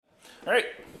All right,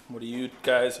 what are you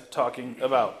guys talking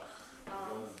about?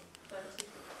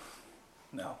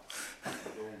 No.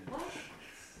 What?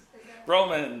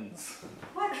 Romans.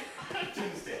 What?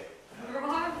 Tuesday.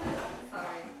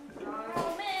 Sorry.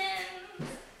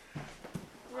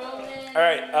 Romans. All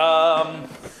right,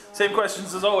 same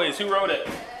questions as always. Who wrote it?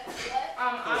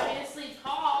 Obviously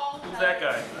Paul. Who's that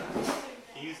guy?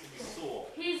 He used to be Saul.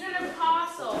 He's an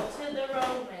apostle to the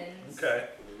Romans. Okay.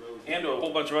 And to a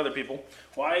whole bunch of other people.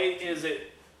 Why is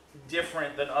it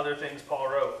different than other things Paul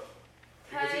wrote?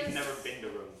 Because he's Because- never been to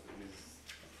Rome. In his,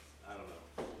 I don't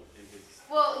know. In his,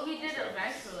 Well, he did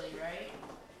eventually, right?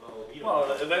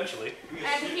 Well, eventually.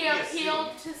 And he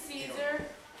appealed to Caesar.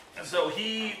 So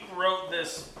he wrote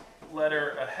this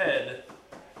letter ahead,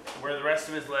 where the rest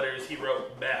of his letters he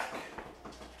wrote back.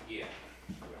 Yeah.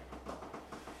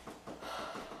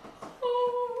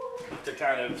 To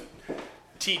kind of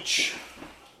teach.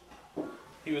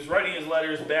 He was writing his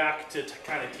letters back to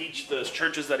kind of teach the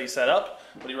churches that he set up,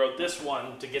 but he wrote this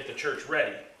one to get the church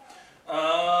ready.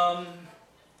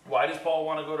 Why does Paul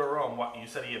want to go to Rome? You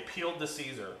said he appealed to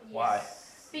Caesar. Why?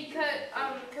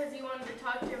 Because he wanted to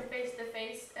talk to him face to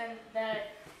face, and that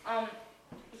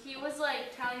he was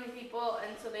like telling people,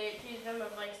 and so they accused him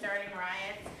of like starting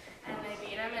riots, and they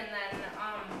beat him, and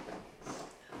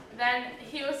then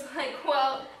he was like,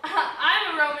 well,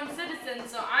 I'm a Roman citizen,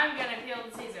 so I'm gonna appeal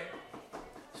to Caesar.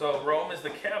 So Rome is the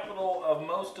capital of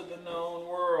most of the known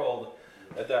world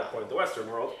at that point, the Western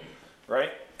world,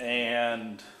 right?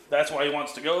 And that's why he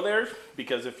wants to go there,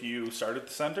 because if you start at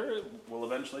the center, it will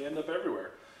eventually end up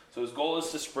everywhere. So his goal is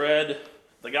to spread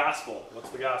the gospel. What's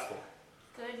the gospel?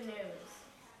 Good news.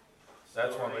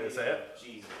 That's one way to say it.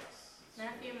 Jesus.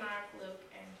 Matthew, Mark, Luke,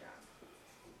 and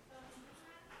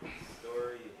John.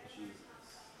 Story of Jesus.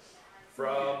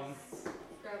 From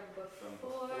From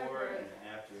Before before and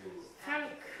after his. From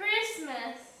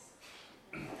Christmas.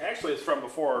 actually, it's from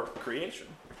before creation.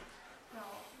 No.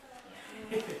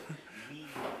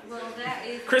 Well, that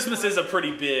is. Christmas is a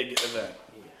pretty big event.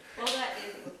 Well, that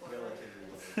is before.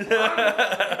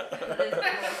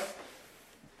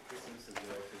 Christmas is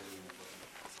relatively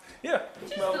important. Yeah,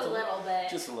 Just well, a it's little bit.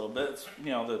 just a little bit. It's,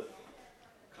 the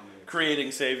Coming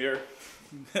creating Savior,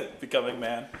 becoming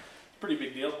man. Pretty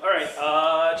big deal. All right,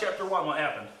 chapter 1. What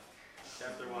happened?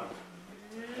 Chapter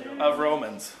 1. Of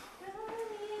Romans.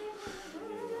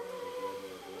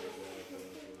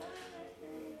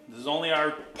 This is only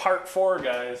our part 4,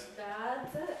 guys.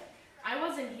 That's it. I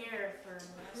wasn't here for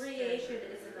Creation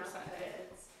is enough.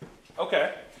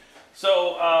 Okay,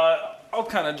 so I'll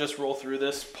kind of just roll through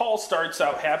this. Paul starts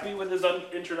out happy with his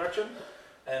introduction,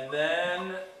 and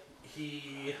then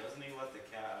he, Doesn't he let the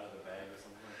cat out of the bag or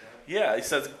something like that? yeah, he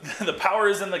says the power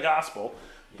is in the gospel,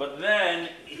 but then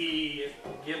he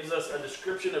gives us a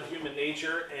description of human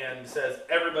nature and says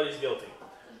everybody's guilty.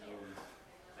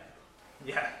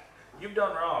 Yeah, you've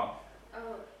done wrong.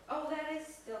 Oh, that is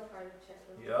still part of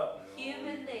chapter 1. Yep.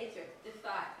 Human nature,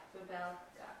 defy, rebel,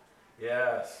 God.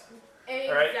 Yes. Exactly.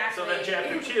 All right. So then,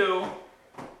 chapter 2.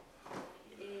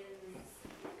 Is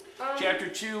Chapter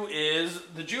 2 is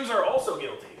the Jews are also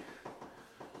guilty.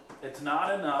 It's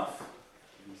not enough.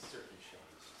 To be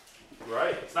circumcised.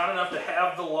 Right. It's not enough to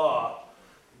have the law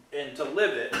and to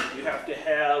live it. You have to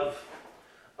have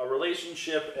a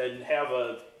relationship and have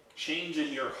a change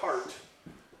in your heart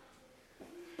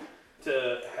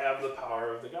to have the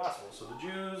power of the gospel. So the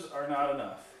Jews are not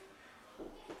enough.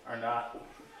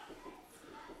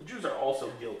 The Jews are also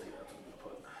guilty. That's what I'm going to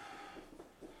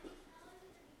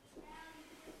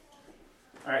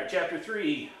put. All right, chapter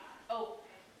 3. Oh,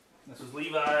 This was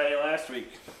Levi last week.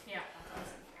 yeah.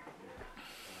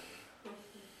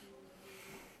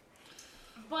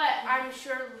 But I'm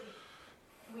sure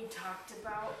we talked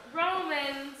about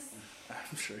Romans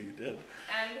I'm sure you did.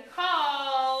 and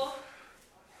Paul.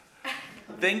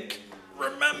 Think,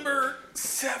 remember,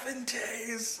 7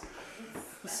 days.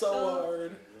 So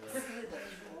hard.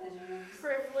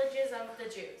 Privileges of the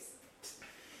Jews.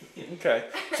 Okay.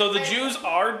 So the Jews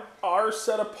are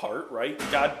set apart, right?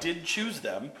 God did choose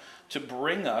them to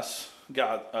bring us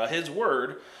His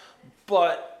word,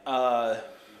 but Paul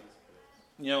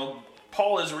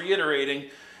is reiterating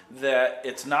that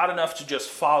it's not enough to just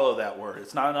follow that word.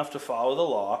 It's not enough to follow the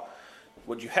law.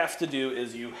 What you have to do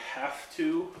is you have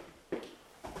to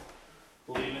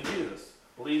believe in Jesus.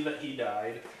 Believe that he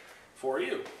died for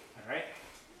you. All right?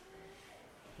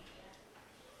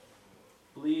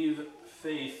 Believe,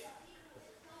 faith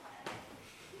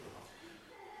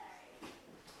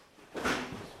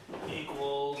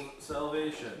equals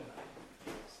salvation.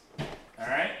 All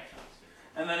right?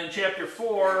 And then in chapter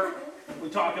 4, we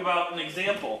talk about an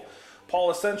example.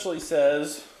 Paul essentially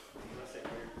says,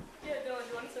 Yeah.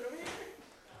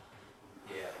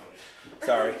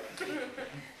 Sorry.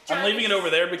 I'm leaving it over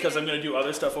there because I'm going to do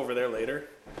other stuff over there later.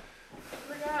 Oh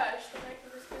my gosh, then I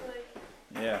can just be like,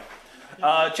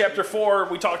 Yeah. Chapter 4,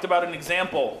 we talked about an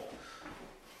example.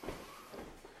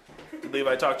 Did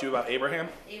Levi talk to you about Abraham?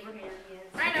 Abraham, yes.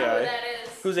 I know Okay. who that is.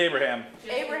 Who's Abraham?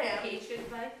 Abraham. Justification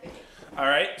by faith. All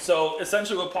right. So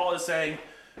essentially what Paul is saying,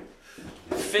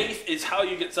 faith is how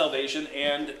you get salvation.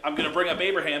 And I'm going to bring up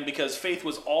Abraham because faith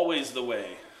was always the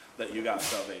way that you got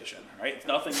salvation. Right? It's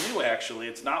nothing new, actually.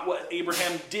 It's not what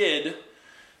Abraham did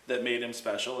that made him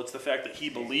special. It's the fact that he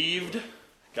believed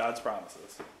God's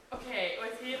promises. Okay,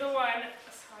 was he the one?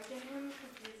 So I get him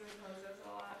confused with Moses a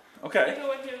lot. Okay. Was he the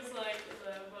one who was like,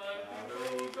 the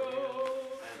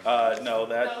No,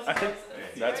 That that was I think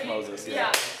Moses, that's right? Moses. Yeah.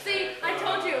 Yeah. See, I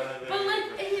told you. But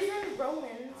like, he's in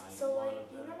Romans, so like,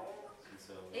 you know.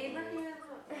 Abraham.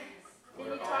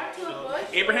 Did he talk to a bush?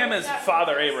 Abraham Or is that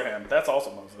Father Moses? Abraham. That's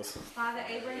also Moses. Father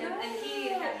Abraham, and he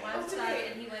had one son,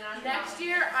 and he went on. to Next have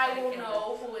year, a I will second.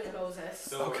 know who is Moses.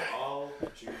 So Okay. we're all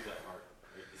Jews at heart.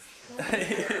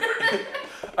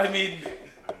 I mean,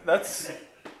 that's.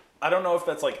 I don't know if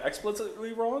that's like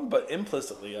explicitly wrong, but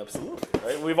implicitly, absolutely,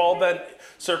 right? We've all been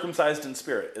circumcised in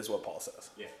spirit, is what Paul says.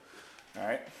 Yeah. All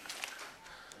right.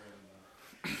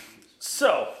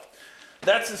 So,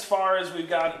 that's as far as we've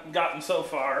gotten so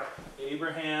far.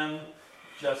 Abraham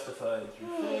justified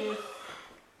through faith.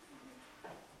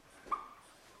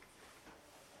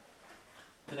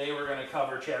 Today we're going to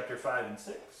cover chapter 5 and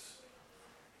 6.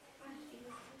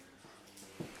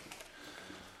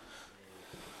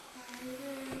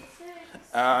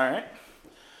 All right.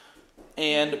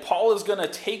 And Paul is going to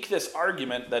take this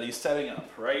argument that he's setting up,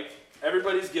 right?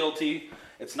 Everybody's guilty.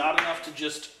 It's not enough to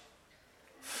just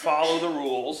follow the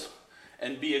rules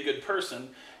and be a good person.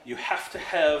 You have to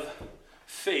have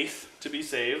faith to be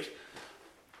saved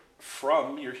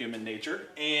from your human nature.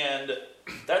 And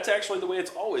that's actually the way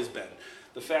it's always been.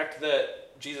 The fact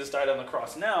that Jesus died on the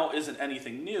cross now isn't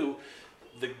anything new.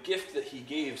 The gift that he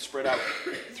gave spread out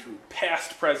through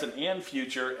past, present, and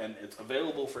future, and it's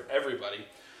available for everybody.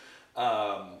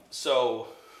 So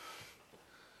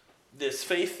this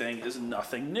faith thing is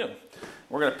nothing new.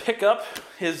 We're going to pick up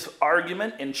his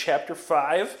argument in chapter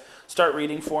 5. Start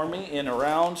reading for me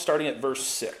starting at verse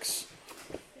 6.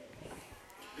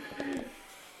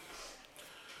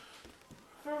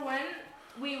 For when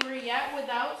we were yet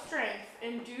without strength,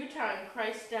 in due time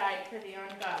Christ died for the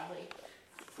ungodly.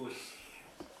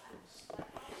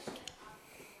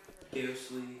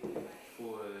 Scarcely,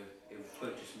 for a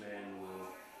purchased man will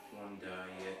one die,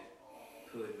 yet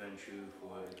peradventure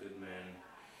for a good man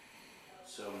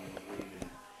some will even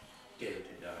dare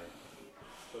to die.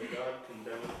 But God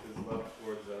condemned his love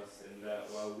towards us in that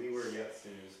while we were yet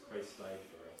sinners, Christ died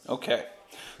for us. Okay.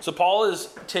 So Paul is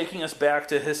taking us back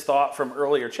to his thought from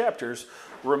earlier chapters.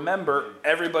 Remember,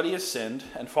 everybody has sinned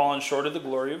and fallen short of the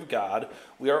glory of God.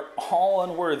 We are all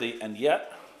unworthy, and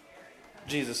yet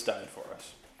Jesus died for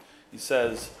us. He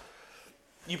says,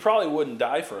 you probably wouldn't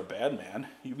die for a bad man.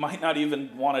 You might not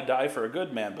even want to die for a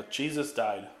good man, but Jesus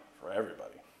died for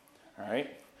everybody. All right?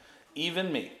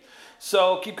 Even me.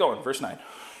 So keep going. Verse 9.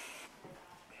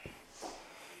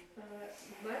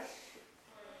 Much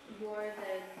more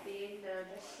than being now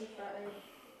justified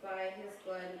by his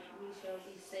blood, we shall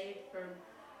be saved from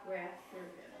wrath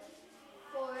through him.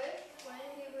 For when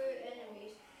we were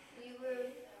enemies, we were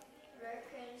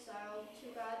reconciled to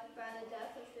God by the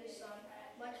death of his Son.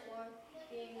 Much more,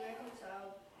 being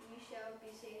reconciled, we shall be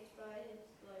saved by his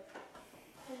life.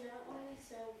 And not only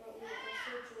so, but we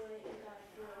also joy in God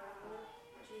through our Lord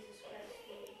Jesus Christ,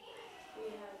 we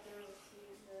have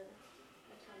received the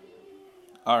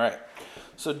atonement. All right.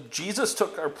 So Jesus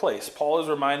took our place. Paul is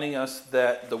reminding us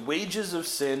that the wages of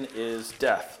sin is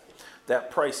death.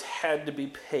 That price had to be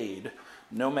paid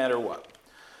no matter what.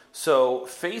 So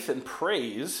faith and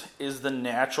praise is the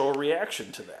natural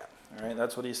reaction to that. All right,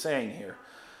 that's what he's saying here.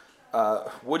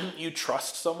 Wouldn't you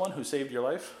trust someone who saved your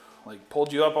life? Like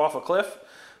pulled you up off a cliff?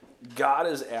 God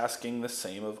is asking the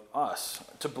same of us,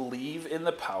 to believe in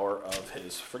the power of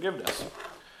his forgiveness.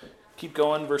 Keep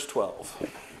going, verse 12.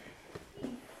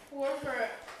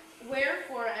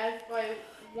 Wherefore, as by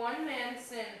one man's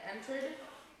sin entered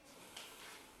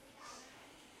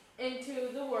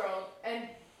into the world, and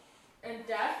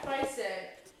death by sin,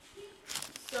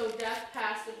 so death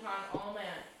passed upon all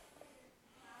men,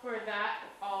 for that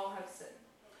all have sinned.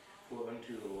 For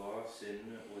unto the law sin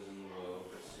was in the world,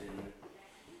 but sin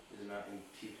is not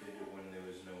imputed when there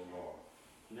is no law.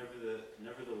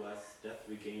 Nevertheless, death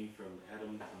we gained from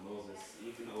Adam to Moses,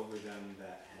 even over them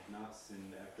that had not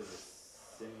sinned after the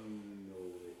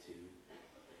similitude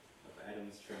of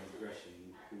Adam's transgression,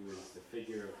 who is the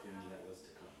figure of him that was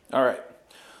to come. All right.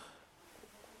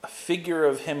 figure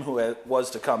of him who was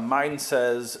to come. Mine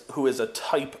says, who is a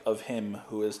type of him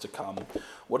who is to come.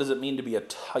 What does it mean to be a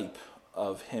type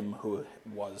of him who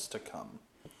was to come?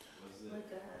 Was it Like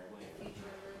a future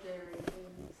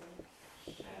generations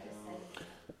and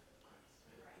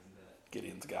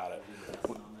Gideon's got it. that's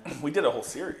on there? We did a whole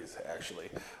series, actually.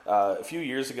 A few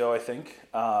years ago, I think.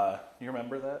 You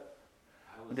remember that?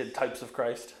 We did Types of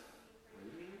Christ.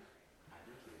 Really? I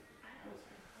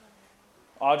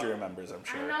was Audrey remembers, I'm I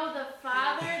sure. know the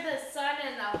Father, the Son,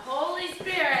 and the Holy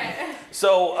Spirit.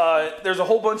 So there's a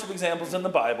whole bunch of examples in the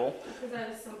Bible. because I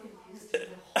was so confused.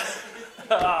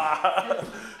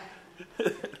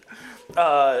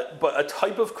 But a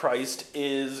type of Christ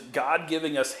is God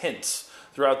giving us hints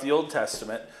throughout the Old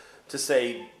Testament to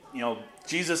say,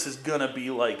 Jesus is going to be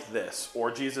like this,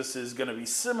 or Jesus is going to be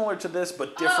similar to this,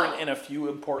 but different in a few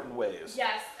important ways.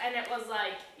 Yes, and it was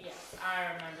like, yes, I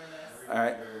remember this. All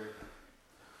right.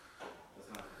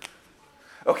 That's not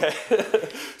Okay.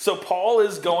 So Paul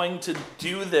is going to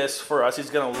do this for us. He's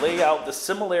going to lay out the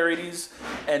similarities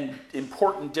and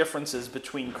important differences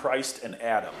between Christ and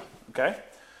Adam. Okay?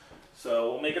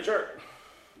 So we'll make a chart.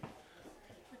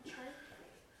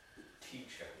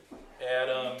 Teacher.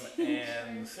 Adam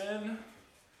and sin.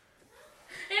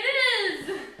 It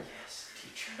is! Yes,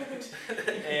 teacher.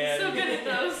 And So good at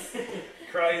those.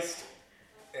 Christ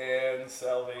and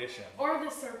salvation. Or the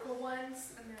circle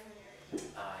ones. And then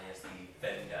Yes, the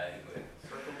Venn diagram.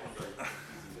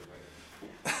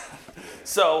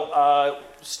 So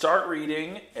start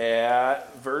reading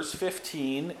at verse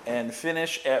 15 and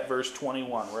finish at verse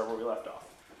 21, wherever we left off.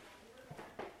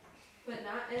 But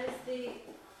not as the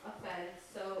offense,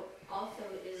 so also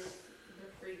is the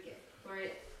free gift. For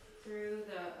it through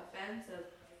the offense of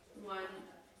one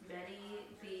many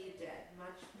be dead,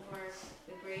 much more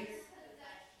the grace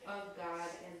of God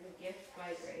and the gift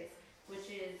by grace, which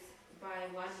is by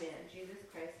one man, Jesus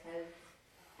Christ,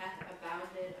 hath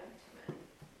abounded unto men.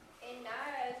 And not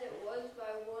as it was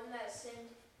by one that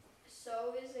sinned,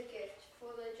 so is the gift. For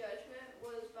the judgment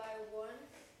was by one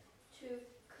to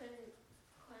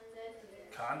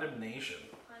Condemnation.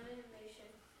 condemnation.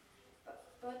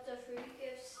 But the free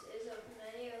gift is of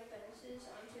many offenses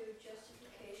unto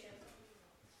justification.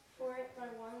 For it by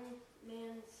one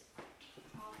man's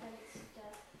offense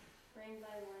death reigned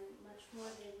by one, much more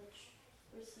they which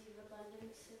receive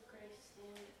abundance of grace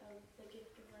and of the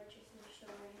gift of righteousness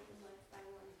shall reign in life by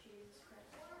one Jesus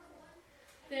Christ.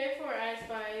 therefore, as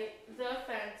by the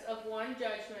offense of one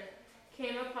judgment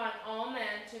came upon all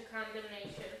men to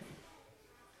condemnation,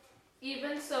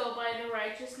 even so by the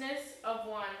righteousness of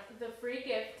one the free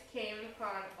gift came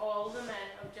upon all the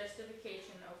men of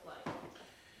justification of life.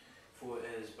 For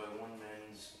as by one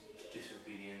man's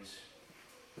disobedience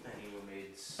many were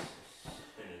made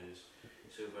sinners,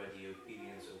 so by the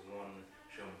obedience of one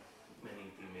shall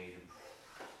many be made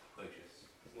righteous.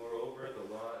 Moreover,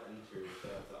 the law entered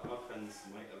that the offense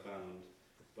might abound,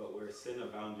 but where sin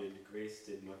abounded, grace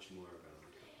did much more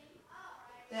abound.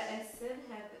 That as sin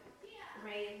hath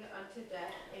reigned unto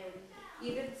death, and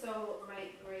even so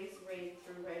might grace reign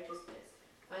through righteousness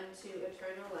unto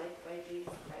eternal life by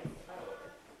Jesus Christ our Lord.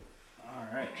 All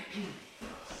right.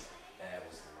 That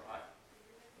was the lot.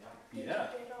 Did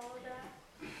Yeah. you get all of that?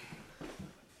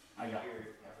 I got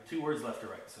 2 words left to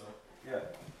write, so. Yeah.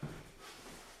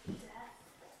 Death.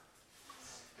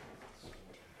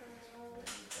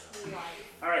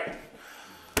 Life. All right.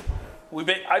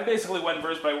 I basically went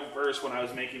verse by verse when I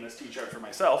was making this T-chart for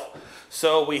myself.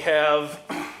 So we have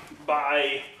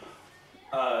by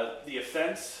the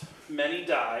offense, many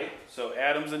die. So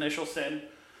Adam's initial sin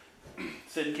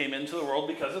came into the world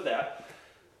because of that.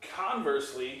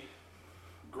 Conversely,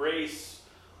 grace,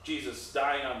 Jesus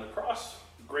dying on the cross,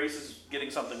 grace is getting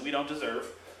something we don't deserve.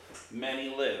 Many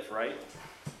live, right?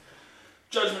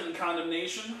 Judgment and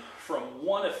condemnation from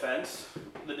one offense.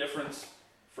 The difference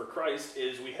for Christ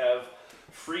is we have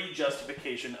free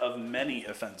justification of many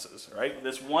offenses, right?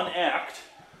 This one act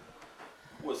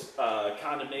was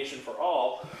condemnation for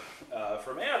all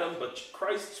from Adam, but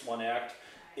Christ's one act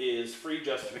is free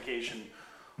justification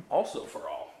also for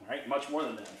all, right? Much more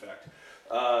than that, in fact.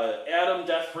 Adam,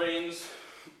 death reigns.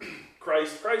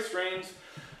 Christ reigns.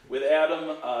 With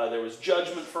Adam, there was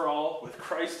judgment for all. With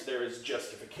Christ, there is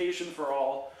justification for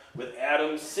all. With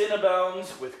Adam, sin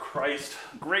abounds. With Christ,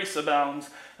 grace abounds.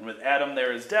 And with Adam,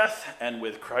 there is death. And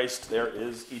with Christ, there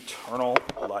is eternal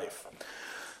life.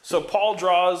 So Paul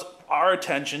draws our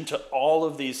attention to all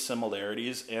of these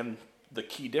similarities and the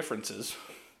key differences.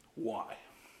 Why?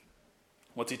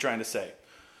 What's he trying to say?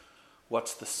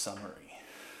 What's the summary?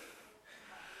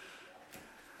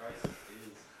 Christ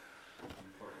is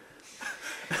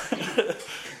important.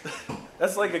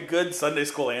 That's like a good Sunday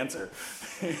school answer.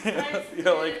 Christ You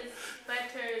know, like, is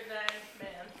better than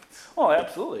man. oh,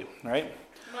 absolutely, right?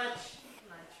 Much.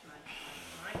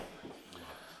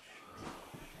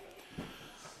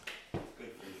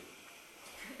 Good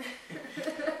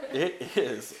for you. It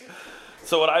is.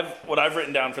 So what I've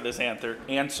written down for this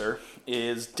answer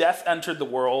is death entered the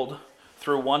world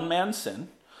through one man's sin,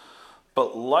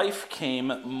 but life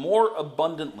came more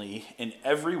abundantly in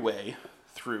every way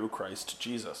through Christ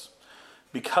Jesus.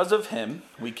 Because of him,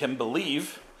 we can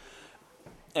believe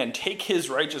and take his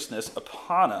righteousness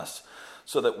upon us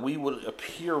so that we would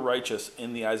appear righteous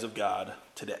in the eyes of God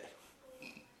today.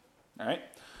 All right?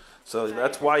 So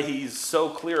that's why he's so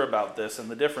clear about this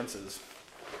and the differences.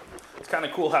 It's kind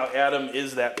of cool how Adam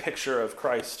is that picture of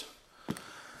Christ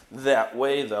that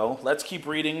way, though. Let's keep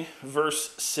reading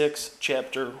verse 6,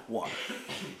 chapter 1.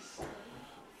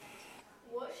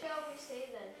 What shall we say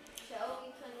then? Shall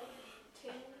we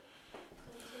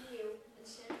continue in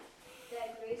sin,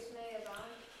 that grace may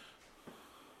abound?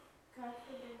 God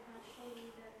forbid, how shall we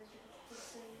that are dead to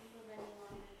sin live any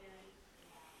longer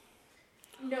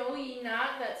therein? Know ye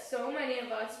not that so many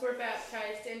of us were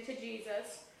baptized into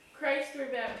Jesus? Christ were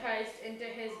baptized into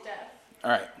his death.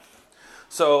 All right.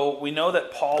 So we know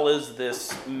that Paul is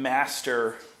this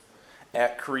master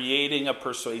at creating a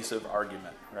persuasive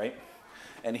argument, right?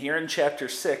 And here in chapter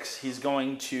 6, he's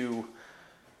going to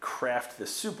craft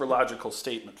this super logical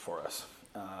statement for us,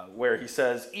 where he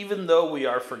says, even though we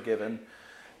are forgiven,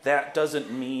 that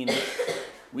doesn't mean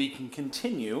we can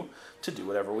continue to do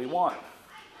whatever we want.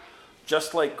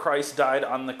 Just like Christ died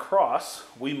on the cross,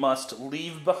 we must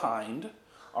leave behind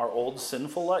our old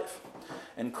sinful life.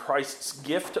 And Christ's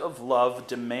gift of love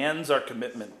demands our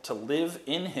commitment to live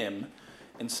in him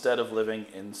instead of living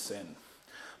in sin.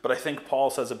 But I think Paul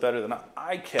says it better than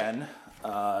I can.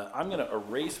 I'm going to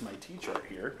erase my T-chart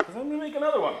here because I'm going to make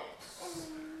another one.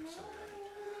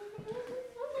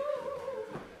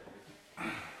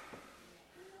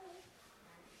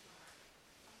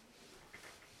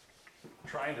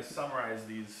 Trying to summarize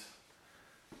these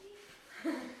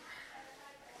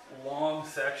long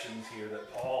sections here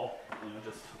that Paul,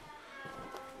 just It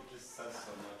just says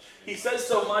so much. he says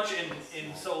so much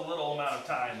in so little amount of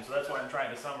time, so that's why I'm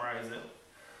trying to summarize it,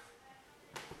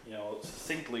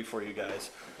 succinctly for you guys.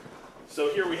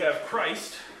 So here we have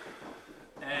Christ,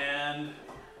 and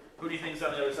who do you think's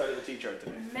on the other side of the T-chart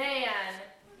today? Man.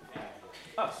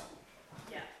 Us.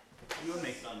 Yeah. You and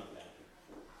me. Son of that.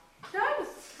 That was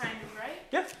kind of right.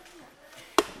 Yeah.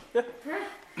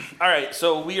 All right,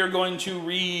 so we are going to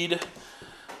read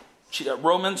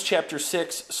Romans chapter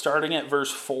 6, starting at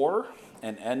verse 4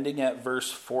 and ending at verse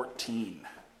 14.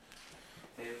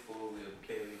 Therefore we are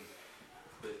buried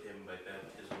with him by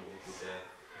baptism into death,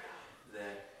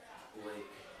 that, like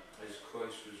as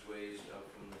Christ was raised up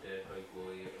from the dead by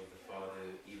glory of the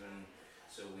Father, even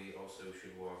so we also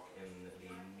should walk in the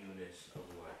newness of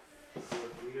life.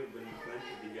 For if we have been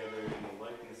planted together in the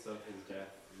likeness of his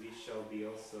death, we shall be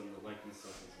also in the likeness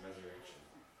of his resurrection.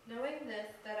 Knowing this,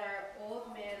 that our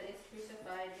old man is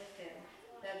crucified with him,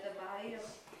 that the body of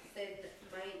sin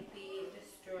might be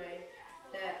destroyed,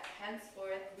 that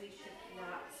henceforth we should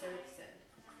not serve sin.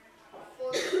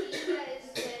 For he that is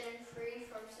dead and free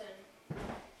from sin.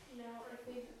 Now, if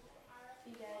we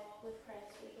be dead with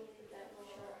Christ, we believe that we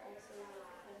shall also live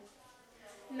with him.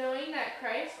 Knowing that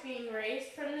Christ, being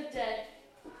raised from the dead,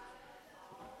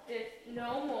 did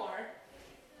no more,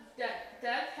 death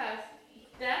hath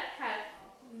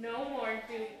no more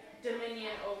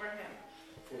dominion over him.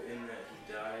 For in that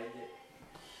he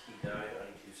died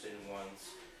unto sin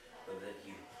once, but that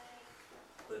he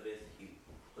liveth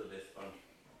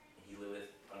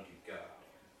unto God.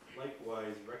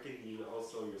 Likewise, reckon ye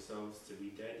also yourselves to be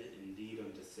dead indeed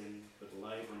unto sin, but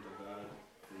alive unto God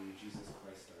through Jesus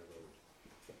Christ our Lord.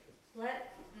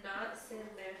 Let not sin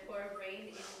therefore reign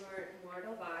in your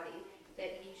mortal body,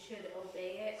 that ye should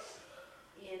obey it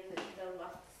in the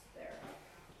lusts thereof.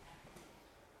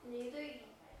 Neither ye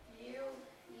your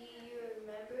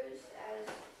members as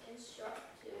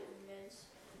instruments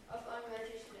of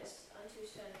unrighteousness unto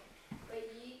sin, but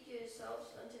ye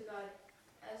yourselves unto God,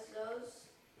 as those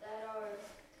that are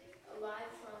alive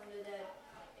from the dead,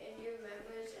 and your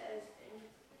members as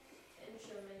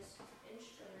instruments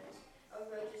of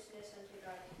righteousness unto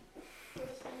God. For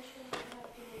the punishment of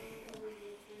not believing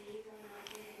will not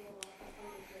be the law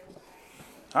of the grace.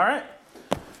 All right.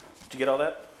 Did you get all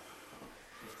that?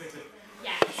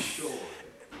 Yeah. Sure.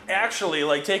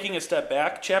 Actually, taking a step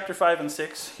back, chapter 5 and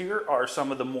 6, here are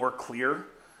some of the more clear,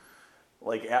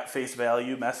 at face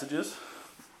value messages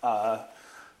that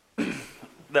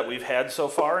we've had so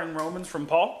far in Romans from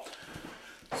Paul.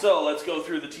 So let's go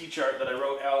through the T-chart that I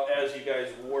wrote out as you guys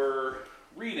were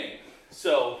reading.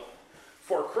 So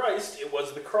for Christ, it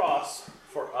was the cross.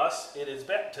 For us, it is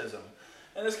baptism.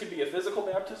 And this can be a physical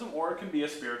baptism or it can be a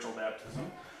spiritual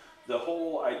baptism. The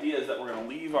whole idea is that we're going to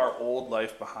leave our old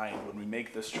life behind when we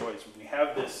make this choice, when we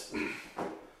have this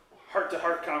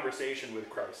heart-to-heart conversation with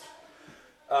Christ.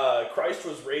 Christ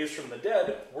was raised from the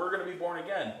dead. We're going to be born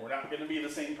again. We're not going to be the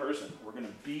same person. We're going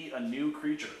to be a new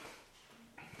creature.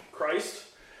 Christ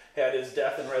had his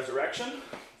death and resurrection.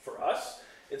 For us,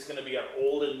 it's going to be our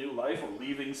old and new life. We're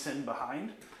leaving sin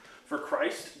behind. For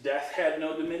Christ, death had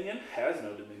no dominion, has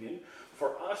no dominion.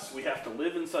 For us, we have to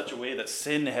live in such a way that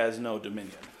sin has no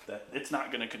dominion, that it's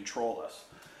not going to control us.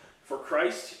 For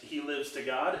Christ, he lives to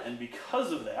God, and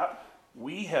because of that,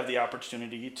 we have the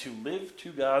opportunity to live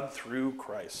to God through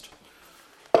Christ.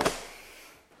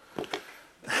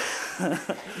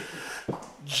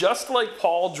 Just like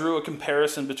Paul drew a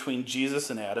comparison between Jesus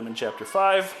and Adam in chapter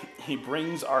 5, he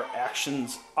brings our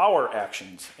actions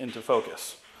into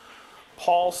focus.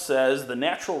 Paul says the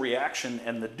natural reaction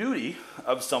and the duty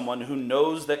of someone who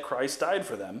knows that Christ died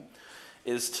for them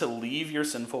is to leave your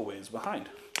sinful ways behind.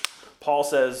 Paul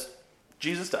says,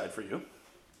 Jesus died for you.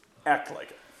 Act like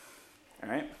it. All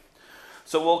right?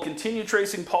 So we'll continue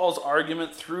tracing Paul's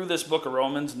argument through this book of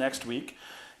Romans next week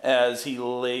as he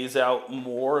lays out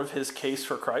more of his case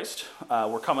for Christ.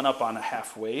 We're coming up on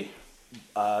halfway,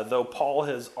 though Paul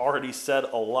has already said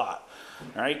a lot.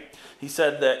 All right? He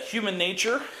said that human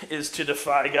nature is to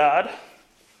defy God.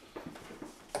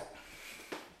 All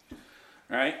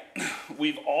right?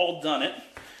 We've all done it.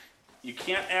 You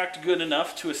can't act good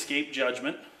enough to escape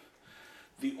judgment.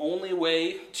 The only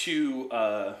way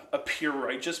to appear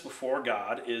righteous before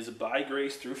God is by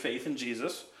grace through faith in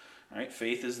Jesus. All right?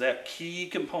 Faith is that key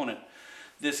component.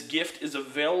 This gift is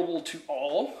available to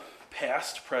all,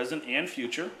 past, present, and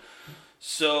future.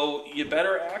 So you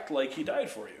better act like he died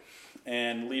for you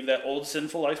and leave that old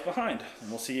sinful life behind. And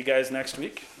we'll see you guys next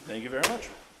week. Thank you very much.